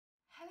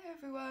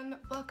everyone,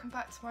 welcome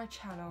back to my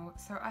channel.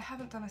 So I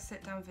haven't done a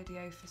sit down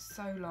video for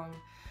so long,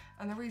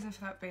 and the reason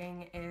for that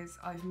being is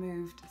I've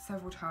moved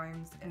several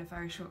times in a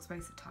very short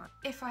space of time.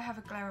 If I have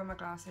a glare on my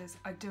glasses,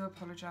 I do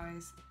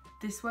apologise.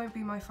 This won't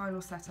be my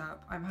final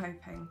setup. I'm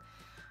hoping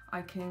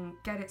I can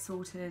get it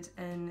sorted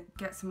and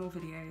get some more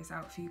videos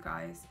out for you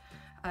guys,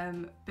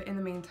 but in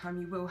the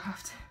meantime you will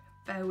have to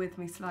bear with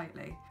me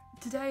slightly.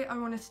 Today I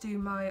wanted to do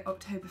my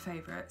October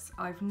favourites.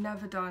 I've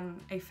never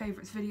done a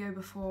favourites video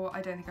before.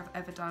 I don't think I've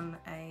ever done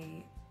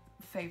a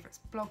favourites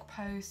blog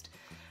post,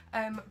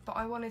 but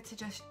I wanted to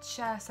just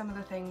share some of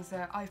the things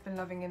that I've been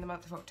loving in the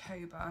month of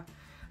October,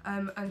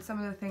 and some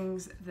of the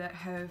things that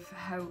have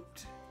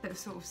helped, that have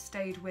sort of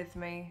stayed with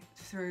me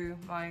through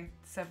my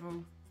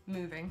several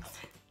movings.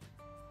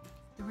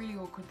 The really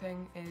awkward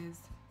thing is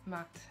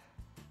Matt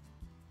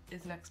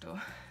is next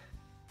door.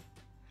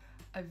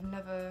 I've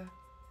never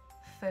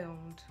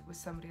filmed with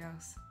somebody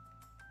else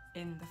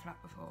in the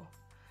flat before.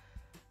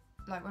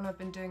 Like when I've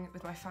been doing it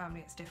with my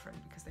family it's different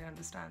because they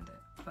understand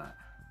it, but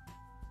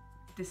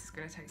this is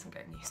going to take some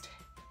getting used to.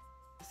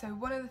 So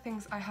one of the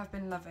things I have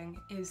been loving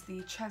is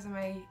the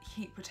Tresemme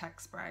Heat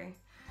Protect Spray.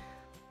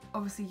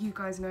 Obviously you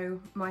guys know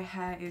my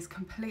hair is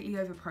completely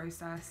over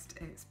processed,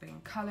 it's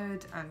been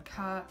coloured and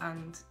cut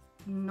and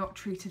not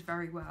treated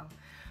very well.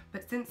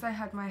 But since I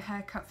had my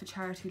hair cut for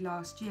charity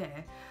last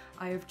year,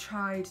 I have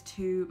tried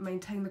to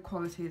maintain the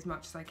quality as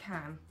much as I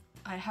can.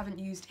 I haven't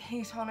used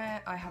heat on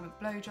it, I haven't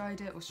blow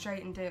dried it or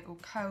straightened it or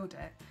curled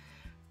it.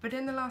 But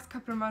in the last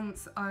couple of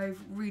months I've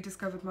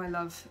rediscovered my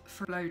love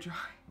for blow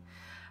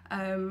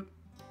dry.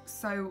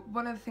 So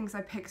one of the things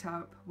I picked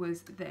up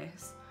was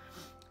this.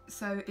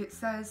 So it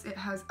says it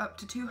has up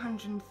to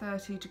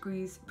 230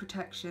 degrees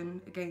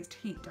protection against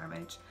heat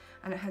damage,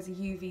 and it has a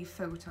UV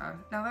filter.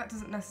 Now that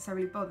doesn't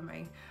necessarily bother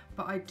me,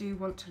 but I do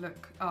want to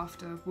look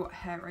after what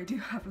hair I do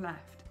have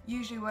left.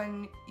 Usually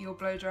when you're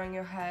blow drying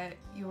your hair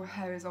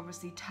is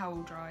obviously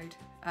towel dried,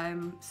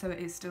 so it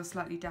is still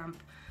slightly damp.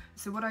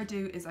 So what I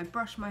do is I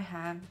brush my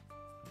hair,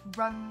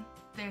 run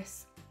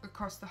this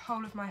across the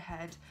whole of my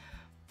head,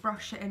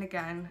 brush it in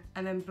again,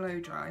 and then blow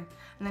dry.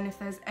 And then if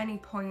there's any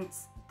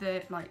points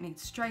that like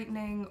needs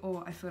straightening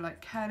or I feel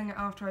like curling it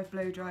after I've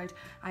blow dried,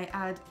 I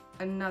add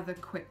another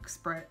quick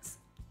spritz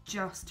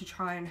just to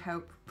try and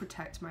help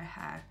protect my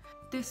hair.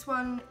 This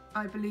one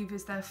I believe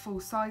is their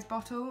full size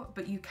bottle,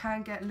 but you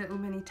can get little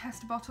mini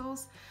tester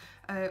bottles,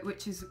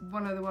 which is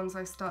one of the ones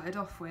I started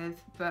off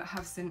with but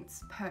have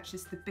since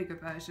purchased the bigger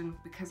version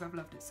because I've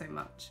loved it so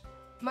much.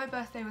 My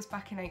birthday was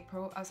back in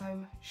April, as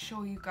I'm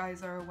sure you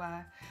guys are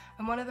aware,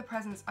 and one of the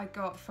presents I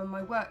got from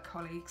my work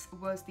colleagues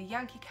was the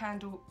Yankee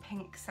Candle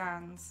Pink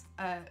Sands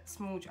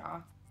small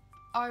jar.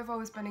 I've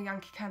always been a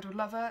Yankee Candle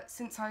lover.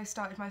 Since I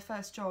started my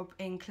first job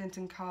in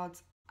Clinton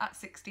Cards at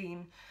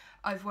 16,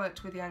 I've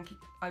worked with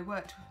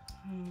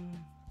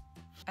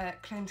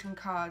Clinton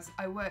Cards.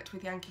 I worked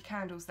with Yankee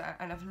Candles there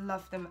and I've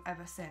loved them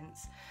ever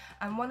since.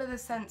 And one of the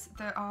scents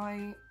that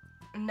I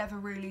never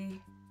really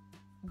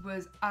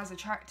was as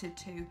attracted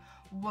to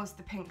was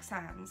the Pink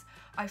Sands.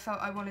 I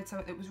felt I wanted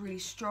something that was really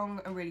strong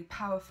and really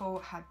powerful,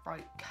 had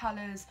bright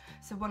colours.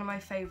 So one of my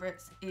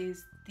favourites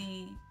is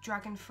the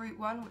dragon fruit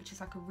one, which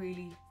is like a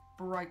really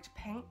bright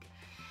pink.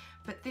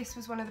 But this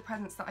was one of the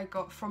presents that I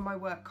got from my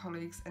work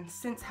colleagues, and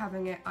since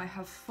having it I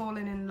have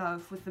fallen in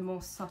love with the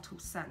more subtle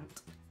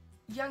scent.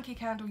 Yankee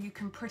Candle you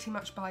can pretty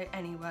much buy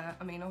anywhere.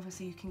 I mean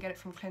obviously you can get it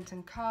from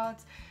Clinton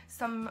Cards.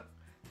 Some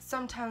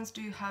towns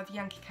do have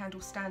Yankee Candle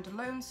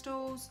standalone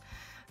stores.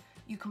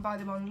 You can buy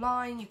them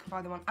online, you can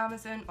buy them on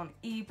Amazon, on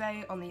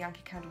eBay, on the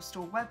Yankee Candle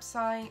store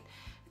website.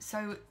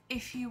 So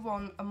if you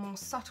want a more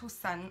subtle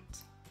scent,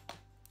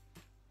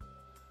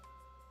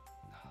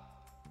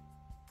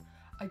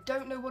 I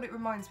don't know what it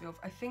reminds me of.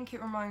 I think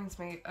it reminds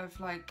me of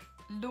like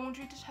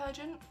laundry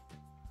detergent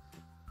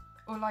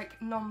or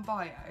like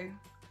non-bio.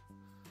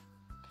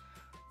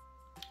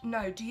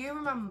 No, do you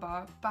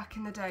remember back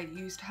in the day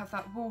you used to have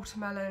that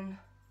watermelon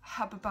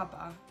Hubba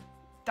Bubba?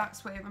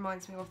 That's what it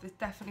reminds me of. There's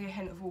definitely a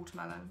hint of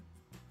watermelon.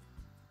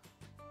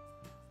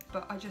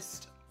 But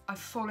I've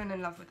fallen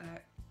in love with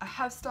it. I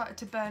have started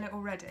to burn it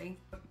already,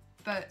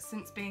 but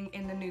since being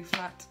in the new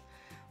flat,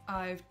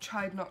 I've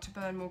tried not to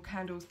burn more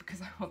candles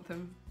because I want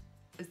them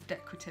as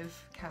decorative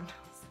candles.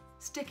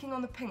 Sticking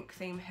on the pink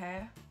theme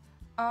here,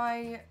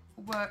 I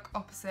work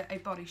opposite a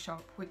body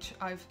shop, which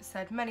I've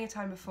said many a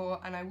time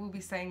before, and I will be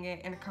saying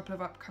it in a couple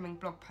of upcoming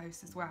blog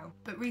posts as well.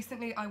 But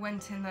recently I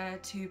went in there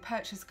to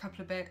purchase a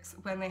couple of bits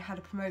when they had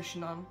a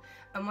promotion on,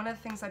 and one of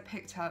the things I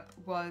picked up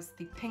was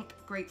the pink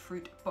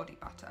grapefruit body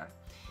butter.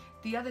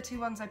 The other two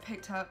ones I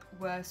picked up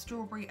were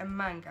strawberry and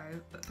mango,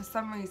 but for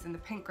some reason the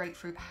pink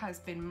grapefruit has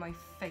been my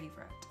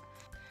favourite.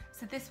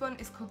 So this one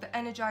is called the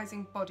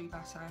Energizing Body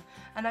Butter,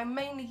 and I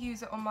mainly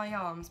use it on my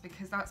arms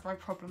because that's my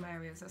problem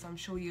areas, as I'm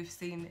sure you've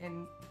seen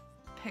in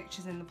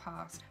pictures in the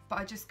past. But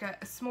I just get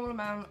a small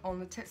amount on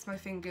the tips of my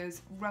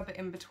fingers, rub it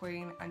in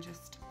between and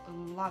just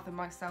lather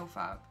myself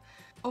up.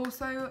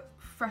 Also,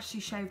 freshly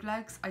shaved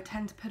legs, I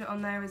tend to put it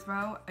on there as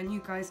well, and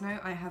you guys know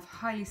I have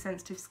highly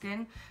sensitive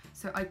skin,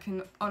 so I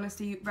can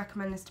honestly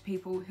recommend this to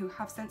people who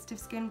have sensitive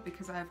skin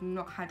because I have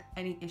not had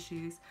any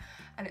issues,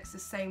 and it's the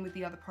same with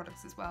the other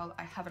products as well.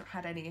 I haven't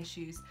had any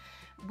issues.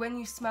 When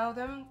you smell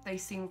them, they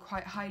seem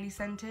quite highly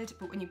scented,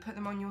 but when you put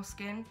them on your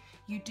skin,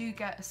 you do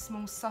get a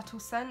small subtle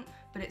scent,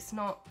 but it's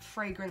not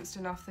fragranced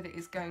enough that it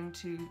is going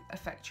to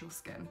affect your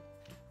skin.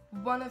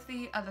 One of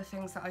the other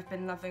things that I've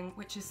been loving,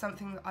 which is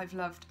something that I've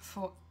loved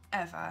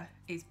forever,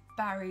 is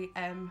Barry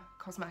M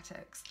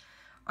Cosmetics.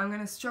 I'm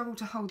going to struggle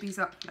to hold these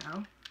up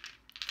now,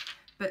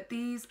 but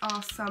these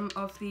are some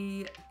of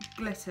the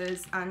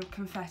glitters and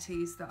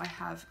confettis that I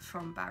have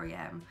from Barry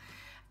M.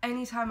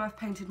 Anytime I've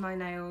painted my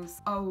nails,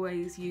 I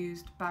always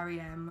used Barry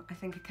M. I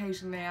think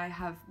occasionally I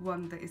have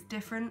one that is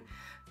different,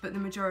 but the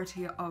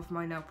majority of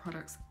my nail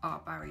products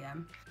are Barry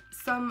M.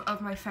 Some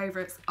of my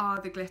favourites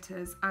are the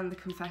glitters and the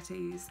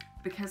confettis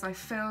because I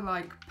feel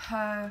like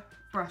per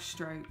brush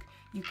stroke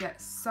you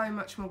get so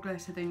much more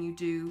glitter than you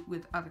do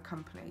with other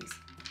companies.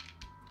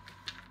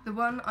 The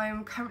one I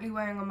am currently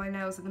wearing on my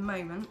nails at the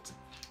moment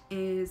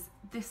is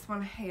this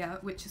one here,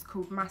 which is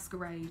called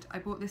Masquerade. I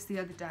bought this the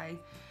other day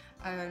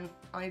and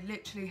I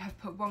literally have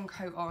put one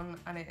coat on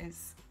and it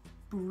is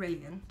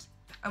brilliant.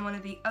 And one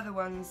of the other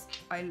ones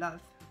I love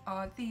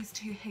are these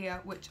two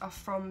here, which are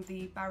from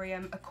the Barry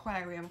M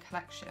Aquarium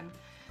collection.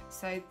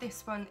 So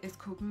this one is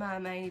called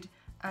Mermaid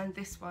and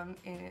this one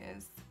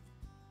is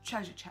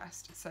Treasure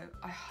Chest. So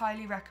I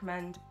highly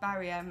recommend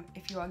Barry M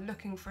if you are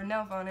looking for a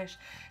nail varnish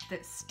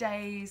that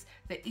stays,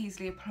 that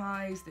easily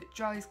applies, that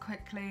dries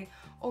quickly,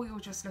 or you're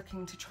just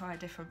looking to try a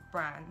different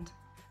brand.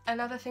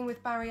 Another thing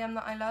with Barry M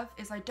that I love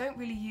is I don't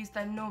really use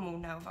their normal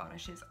nail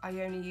varnishes,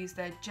 I only use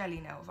their jelly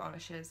nail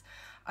varnishes.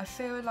 I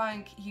feel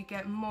like you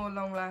get more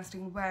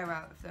long-lasting wear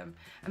out of them,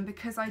 and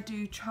because I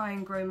do try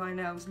and grow my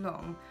nails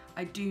long,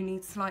 I do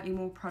need slightly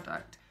more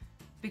product.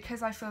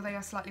 Because I feel they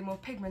are slightly more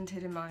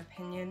pigmented in my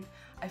opinion,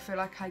 I feel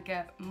like I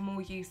get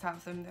more use out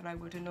of them than I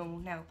would a normal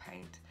nail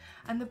paint.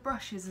 And the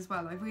brushes as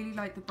well, I really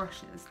like the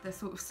brushes. They're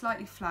sort of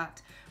slightly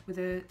flat with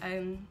a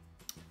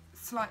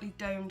slightly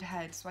domed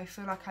head, so I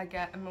feel like I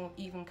get a more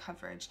even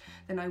coverage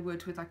than I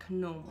would with like a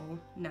normal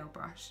nail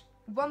brush.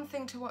 One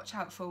thing to watch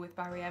out for with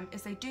Barry M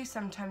is they do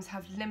sometimes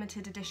have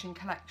limited edition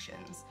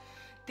collections.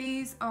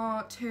 These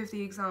are two of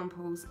the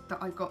examples that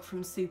I got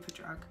from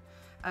Superdrug.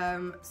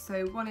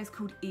 So one is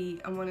called E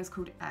and one is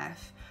called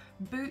F.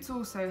 Boots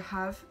also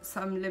have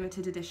some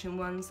limited edition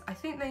ones. I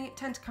think they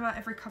tend to come out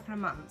every couple of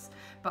months,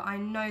 but I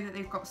know that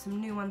they've got some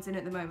new ones in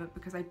at the moment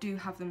because I do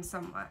have them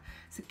somewhere.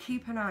 So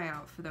keep an eye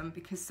out for them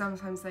because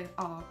sometimes they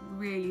are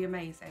really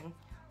amazing.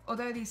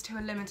 Although these two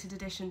are limited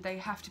edition, they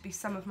have to be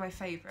some of my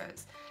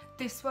favourites.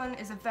 This one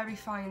is a very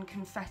fine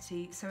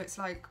confetti, so it's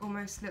like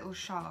almost little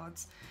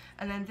shards.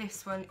 And then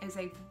this one is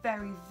a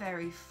very,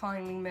 very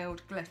finely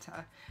milled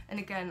glitter. And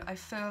again, I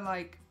feel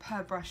like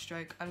per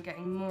brushstroke, I'm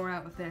getting more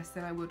out of this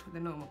than I would with a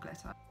normal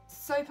glitter.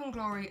 Soap &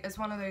 Glory is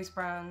one of those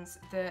brands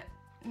that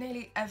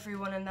nearly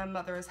everyone and their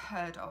mother has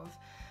heard of.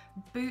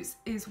 Boots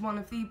is one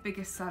of the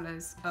biggest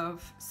sellers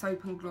of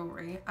Soap &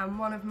 Glory and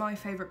one of my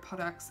favourite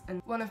products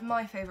and one of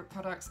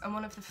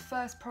the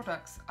first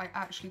products I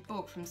actually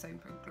bought from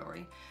Soap &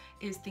 Glory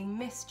is the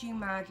Mist You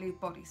Madly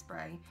body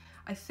spray.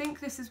 I think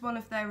this is one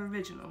of their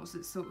originals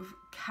that sort of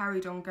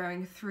carried on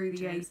going through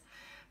the ages,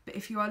 but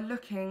if you are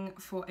looking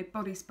for a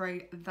body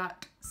spray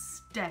that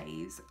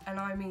stays, and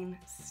I mean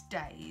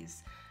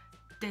stays,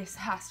 this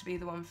has to be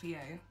the one for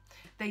you.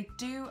 They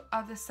do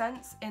other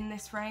scents in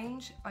this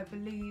range. I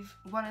believe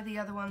one of the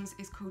other ones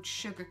is called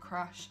Sugar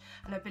Crush,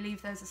 and I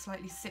believe there's a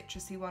slightly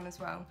citrusy one as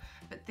well,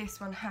 but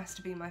this one has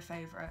to be my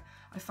favourite.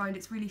 I find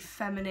it's really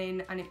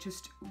feminine and it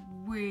just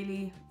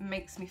really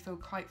makes me feel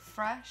quite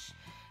fresh.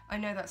 I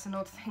know that's an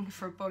odd thing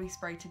for a body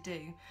spray to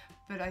do,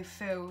 but I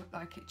feel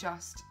like it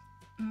just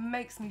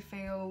makes me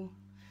feel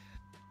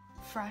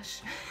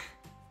fresh.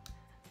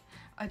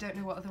 I don't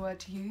know what other word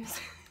to use.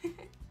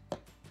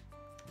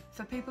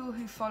 For people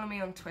who follow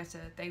me on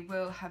Twitter, they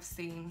will have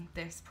seen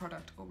this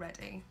product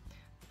already,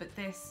 but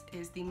this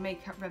is the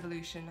Makeup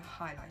Revolution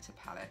highlighter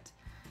palette.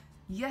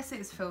 Yes, it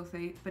is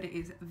filthy, but it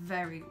is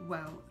very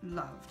well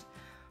loved.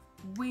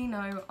 We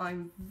know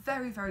I'm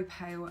very, very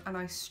pale and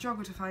I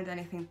struggle to find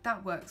anything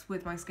that works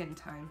with my skin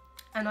tone.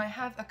 And I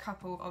have a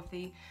couple of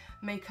the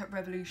Makeup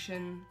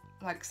Revolution,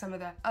 like some of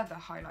their other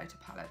highlighter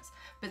palettes,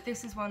 but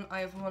this is one I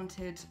have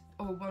wanted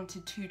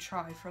to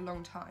try for a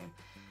long time.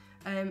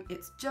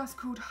 It's just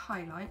called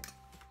Highlight,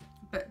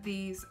 but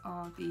these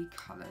are the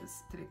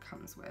colours that it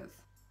comes with.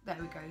 There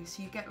we go,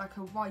 so you get like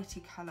a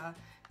whitey colour,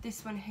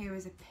 this one here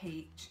is a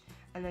peach,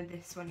 and then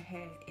this one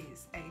here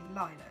is a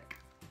lilac.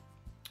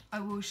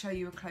 I will show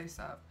you a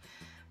close-up,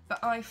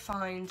 but I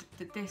find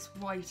that this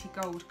whitey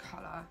gold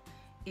colour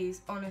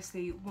is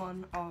honestly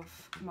one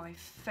of my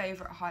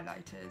favourite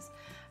highlighters,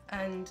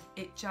 and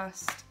it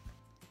just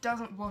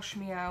doesn't wash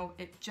me out,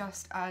 it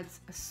just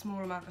adds a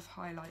small amount of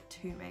highlight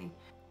to me.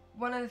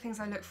 One of the things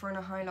I look for in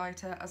a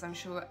highlighter, as I'm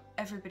sure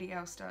everybody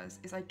else does,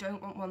 is I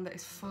don't want one that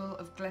is full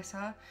of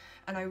glitter,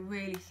 and I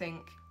really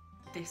think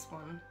this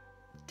one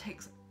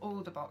ticks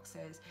all the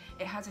boxes.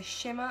 It has a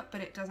shimmer,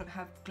 but it doesn't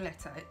have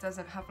glitter. It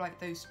doesn't have like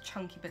those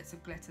chunky bits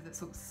of glitter that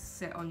sort of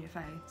sit on your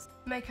face.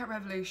 Makeup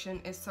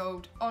Revolution is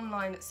sold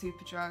online at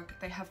Superdrug.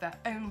 They have their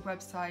own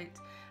website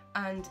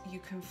and you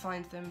can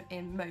find them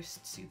in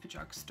most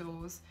Superdrug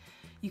stores.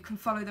 You can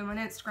follow them on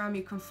Instagram,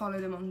 you can follow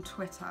them on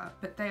Twitter,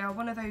 but they are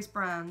one of those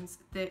brands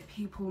that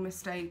people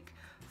mistake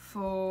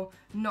for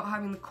not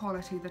having the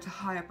quality that a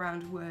higher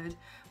brand would,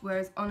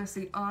 whereas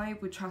honestly I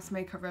would trust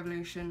Makeup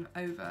Revolution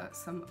over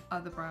some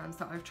other brands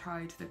that I've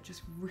tried that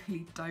just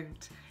really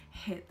don't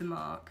hit the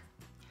mark.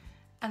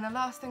 And the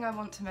last thing I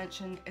want to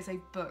mention is a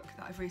book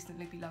that I've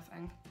recently been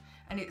loving,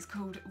 and it's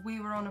called We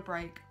Were on a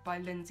Break by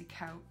Lindsay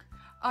Kelk.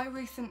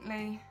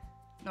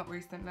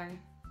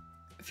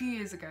 A few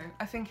years ago,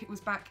 I think it was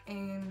back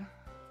in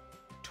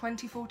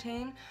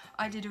 2014,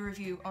 I did a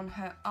review on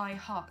her I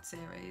Heart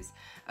series,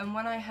 and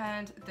when I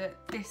heard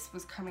that this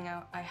was coming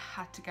out, I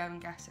had to go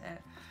and get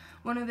it.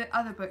 One of the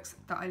other books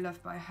that I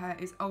love by her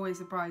is Always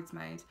a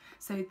Bridesmaid.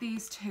 So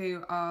these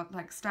two are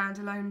like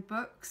standalone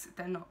books,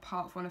 they're not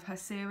part of one of her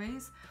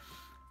series,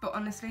 but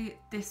honestly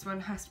this one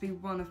has to be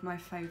one of my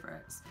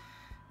favourites.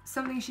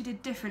 Something she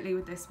did differently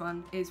with this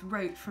one is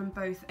wrote from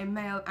both a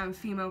male and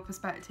female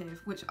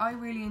perspective, which I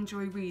really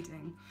enjoy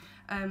reading,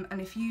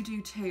 and if you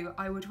do too,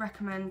 I would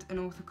recommend an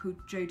author called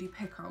Jodi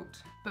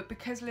Picoult. But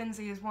because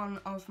Lindsay is one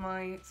of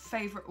my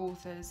favourite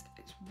authors,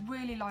 it's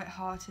really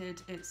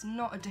light-hearted, it's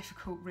not a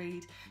difficult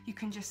read, you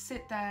can just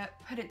sit there,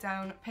 put it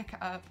down, pick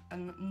it up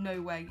and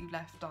know where you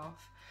left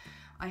off.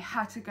 I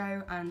had to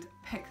go and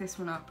pick this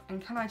one up,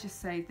 and can I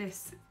just say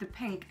this, the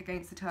pink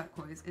against the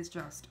turquoise is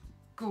just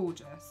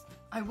gorgeous.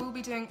 I will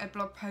be doing a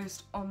blog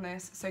post on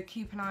this, so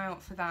keep an eye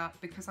out for that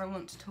because I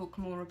want to talk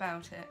more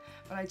about it,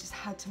 but I just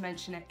had to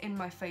mention it in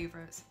my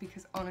favourites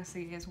because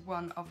honestly it is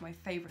one of my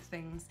favourite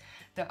things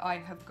that I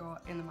have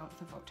got in the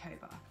month of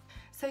October.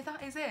 So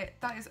that is it.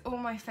 That is all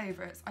my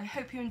favourites. I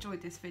hope you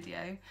enjoyed this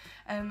video.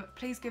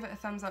 Please give it a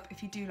thumbs up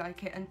if you do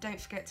like it, and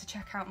don't forget to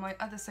check out my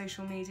other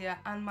social media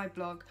and my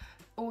blog.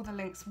 All the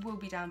links will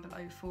be down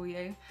below for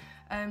you.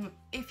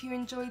 If you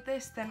enjoyed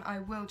this, then I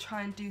will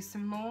try and do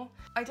some more.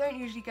 I don't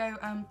usually go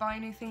and buy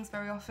new things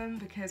very often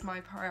because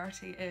my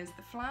priority is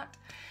the flat,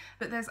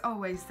 but there's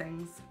always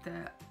things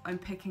that I'm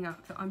picking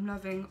up that I'm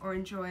loving or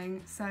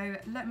enjoying, so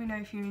let me know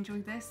if you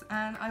enjoyed this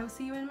and I will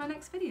see you in my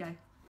next video.